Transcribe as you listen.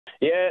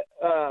Yeah,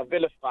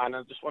 Villa fan.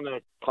 I just want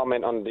to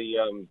comment on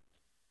the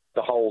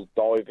whole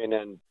diving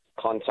and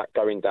contact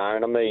going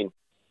down. I mean,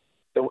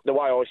 the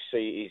way I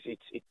see it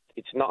is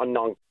it's not a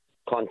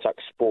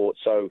non-contact sport,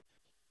 so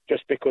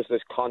just because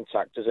there's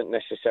contact doesn't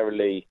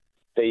necessarily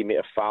deem it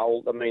a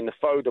foul. I mean, the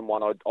Foden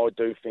one, I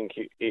do think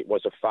it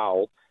was a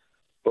foul,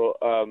 but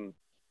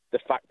the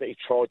fact that he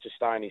tried to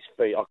stay on his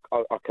feet,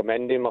 I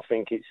commend him. I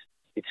think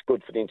it's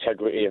good for the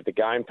integrity of the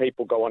game.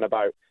 People go on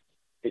about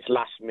it's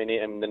last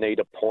minute and they need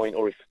a point,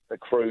 or if they're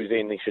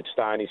cruising, he should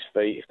stay on his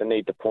feet. If they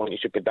need the point, he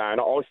should go down.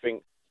 I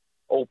think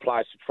all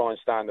players should try and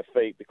stay on the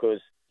feet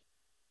because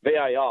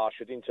VAR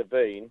should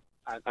intervene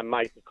and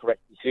make the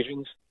correct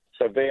decisions.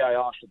 So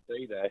VAR should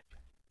be there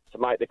to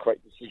make the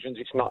correct decisions.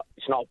 It's not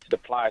up to the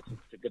player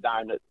to go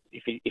down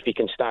if he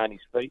can stay on his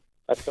feet.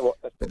 But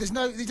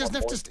he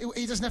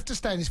doesn't have to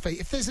stay on his feet.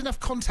 If there's enough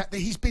contact that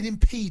he's been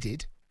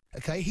impeded,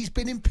 okay, he's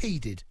been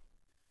impeded.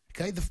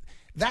 Okay,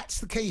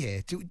 that's the key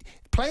here.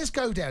 Players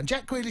go down.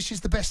 Jack Grealish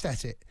is the best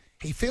at it.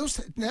 He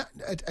feels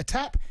a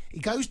tap, he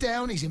goes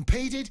down, he's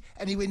impeded,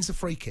 and he wins a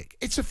free kick.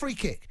 It's a free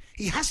kick.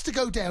 He has to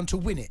go down to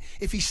win it.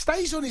 If he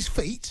stays on his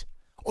feet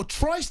or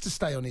tries to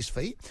stay on his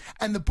feet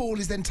and the ball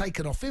is then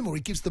taken off him or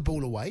he gives the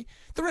ball away,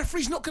 the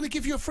referee's not going to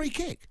give you a free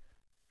kick.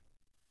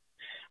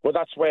 Well,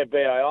 that's where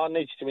VAR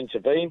needs to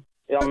intervene.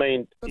 I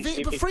mean...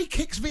 But free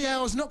kicks,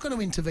 VAR is not going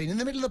to intervene in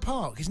the middle of the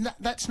park.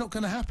 That's not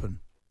going to happen.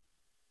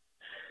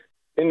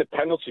 In the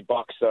penalty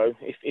box, though,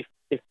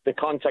 if the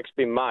contact's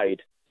been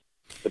made,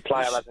 the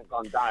player hasn't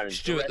gone down,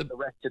 Stuart, the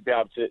ref should be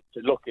able to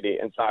look at it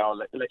and say,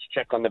 let's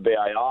check on the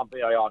VAR.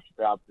 VAR should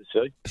be able to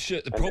see.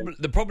 Stuart,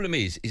 the problem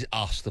is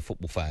us, the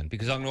football fan,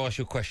 because I'm going to ask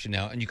you a question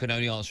now, and you can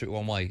only answer it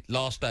one way.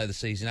 Last day of the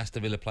season,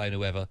 Aston Villa playing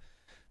whoever,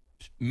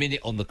 minute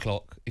on the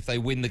clock. If they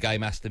win the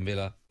game, Aston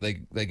Villa,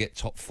 they get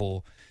top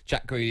 4.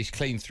 Jack Grealish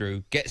clean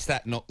through, gets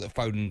that knock that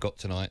Foden got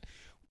tonight.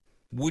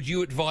 Would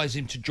you advise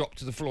him to drop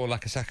to the floor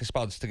like a sack of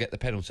spuds to get the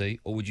penalty,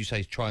 or would you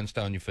say try and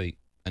stay on your feet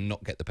and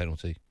not get the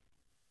penalty?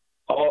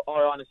 I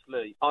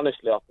honestly,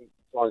 I think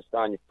try and stay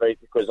on your feet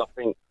because I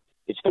think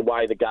it's the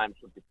way the game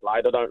should be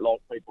played. I don't like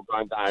people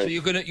going down. So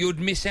you'd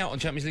miss out on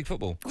Champions League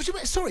football? What do you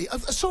mean? Sorry,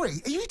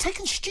 are you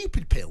taking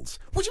stupid pills?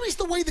 What do you mean it's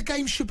the way the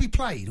game should be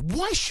played?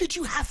 Why should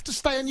you have to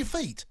stay on your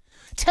feet?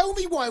 Tell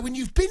me why, when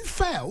you've been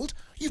fouled,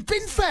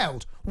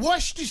 why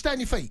should you stay on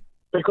your feet?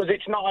 Because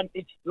it's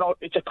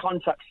a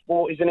contact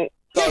sport, isn't it?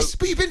 So yes,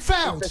 but you've been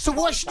fouled, so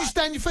why should you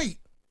stay on your feet?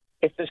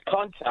 If there's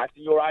contact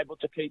and you're able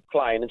to keep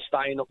playing and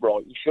staying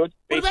upright, you should.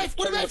 What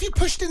about if you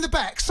pushed in the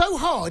back so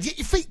hard, yet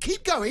your feet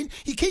keep going,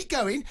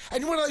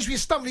 and one of those where you're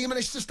stumbling and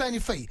manage to stay on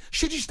your feet?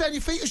 Should you stay on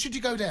your feet or should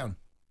you go down?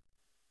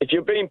 If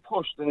you're being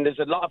pushed and there's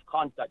a lot of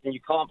contact and you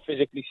can't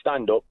physically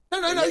stand up...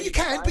 No, you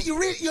can, but you're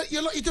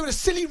doing a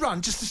silly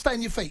run just to stay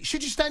on your feet.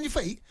 Should you stay on your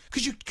feet?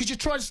 Could you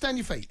try to stay on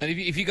your feet? And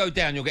if you go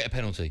down, you'll get a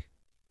penalty.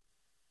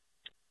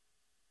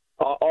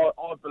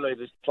 I believe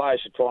this player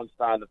should try and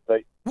stay on the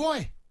feet.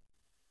 Why?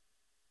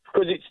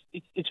 Because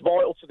it's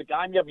vital to the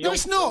game. No,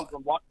 it's not.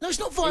 No, it's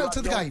not vital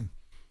to the game.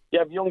 You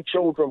have young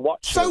children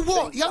watching. So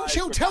what?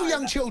 Tell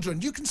young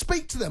children. You can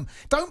speak to them.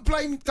 Don't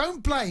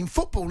blame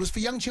footballers for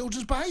young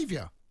children's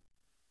behaviour.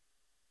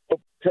 But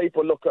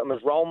people look at them as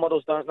role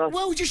models, don't they?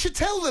 Well, you should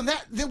tell them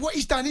that what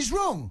he's done is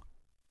wrong.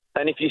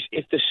 And if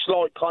there's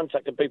slight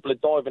contact and people are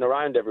diving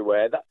around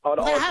everywhere, that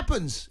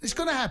happens. It's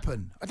going to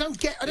happen. I don't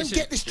get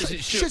this.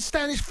 Should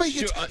stay on his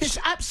feet. It's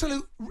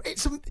absolute.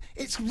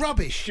 It's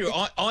rubbish. Sure,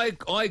 I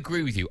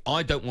agree with you.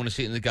 I don't want to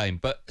see it in the game,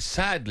 but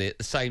sadly, at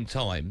the same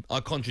time,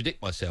 I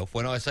contradict myself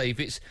when I say if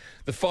it's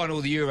the final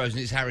of the Euros and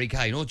it's Harry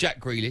Kane or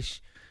Jack Grealish,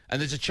 and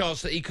there's a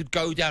chance that he could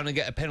go down and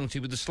get a penalty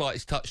with the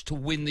slightest touch to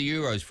win the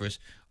Euros for us,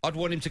 I'd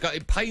want him to go.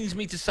 It pains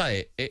me to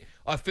say it.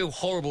 I feel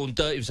horrible and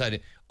dirty for saying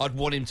it. I'd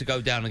want him to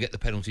go down and get the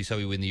penalty so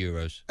we win the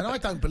Euros. And I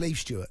don't believe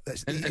Stuart.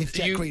 If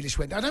Jack Grealish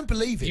went, I don't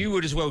believe him. You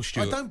would as well,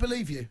 Stuart. I don't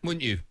believe you.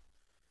 Wouldn't you?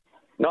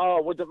 No,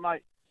 I wouldn't,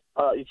 mate.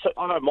 I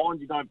don't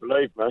mind you don't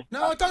believe me.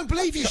 No, I don't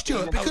believe you,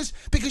 Stuart, because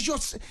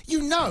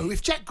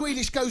if Jack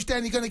Grealish goes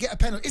down, you're going to get a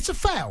penalty. It's a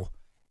foul.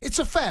 It's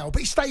a foul,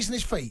 but he stays on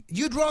his feet.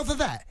 You'd rather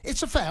that.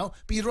 It's a foul,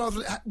 but you'd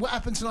rather what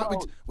happened tonight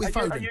with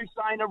Foden. Are you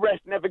saying a ref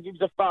never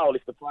gives a foul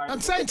if the player... I'm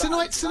saying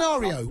tonight's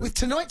scenario with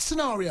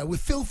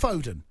Phil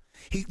Foden.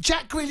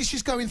 Jack Grealish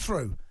is going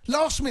through.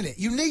 Last minute,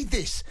 you need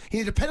this. You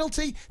need a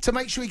penalty to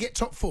make sure you get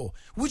top 4.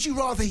 Would you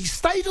rather he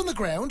stayed on the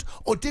ground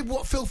or did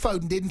what Phil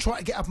Foden did and try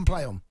to get up and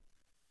play on?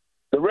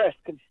 The ref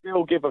can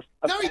still give a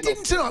No, he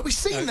didn't tonight. We've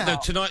seen that. No,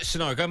 tonight's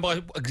scenario, going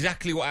by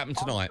exactly what happened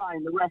tonight. I'm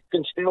saying the ref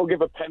can still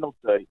give a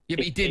penalty. Yeah,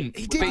 but he didn't.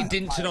 But he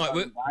didn't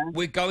tonight.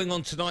 We're going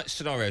on tonight's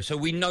scenario, so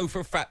we know for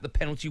a fact the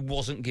penalty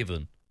wasn't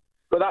given.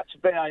 But that's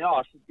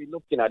VAR should be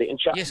looking at it and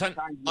checking. Yes,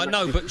 I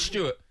know, but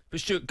Stuart,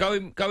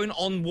 going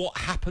on what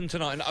happened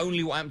tonight and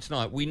only what happened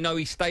tonight, we know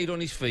he stayed on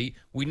his feet,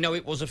 we know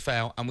it was a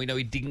foul, and we know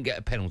he didn't get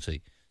a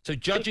penalty. So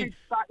judging...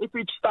 If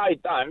he'd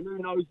stayed down, who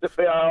knows the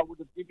VAR would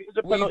have given it as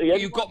a penalty anyway.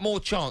 You've got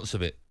more chance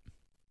of it.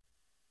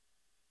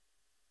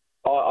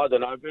 I don't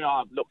know.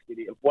 I've looked at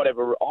it.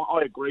 Whatever.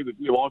 I agree with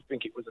you. I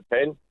think it was a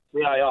pen.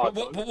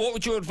 But what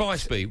would your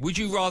advice be? Would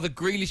you rather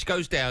Grealish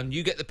goes down,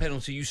 you get the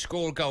penalty, you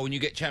score a goal, and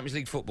you get Champions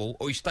League football,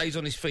 or he stays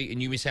on his feet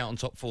and you miss out on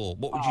top four?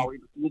 What would you?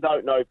 You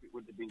don't know if it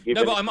would have been given.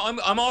 No, but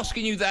I'm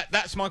asking you that.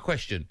 That's my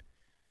question.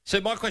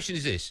 So my question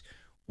is this: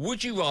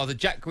 would you rather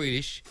Jack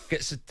Grealish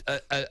gets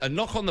a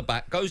knock on the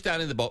back, goes down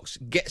in the box,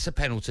 gets a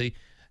penalty,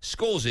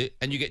 scores it,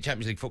 and you get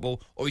Champions League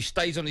football, or he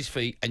stays on his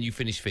feet and you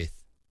finish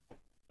fifth?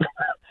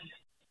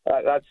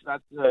 That's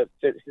a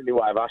silly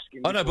way of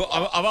asking. I know, but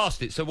I've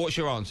asked it. So what's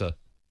your answer?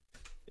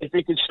 If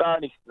he could stay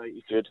on his feet,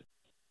 he could.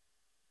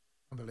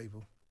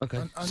 Unbelievable.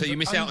 Okay. So you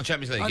miss out on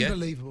Champions League,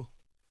 unbelievable.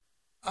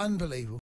 yeah? Unbelievable.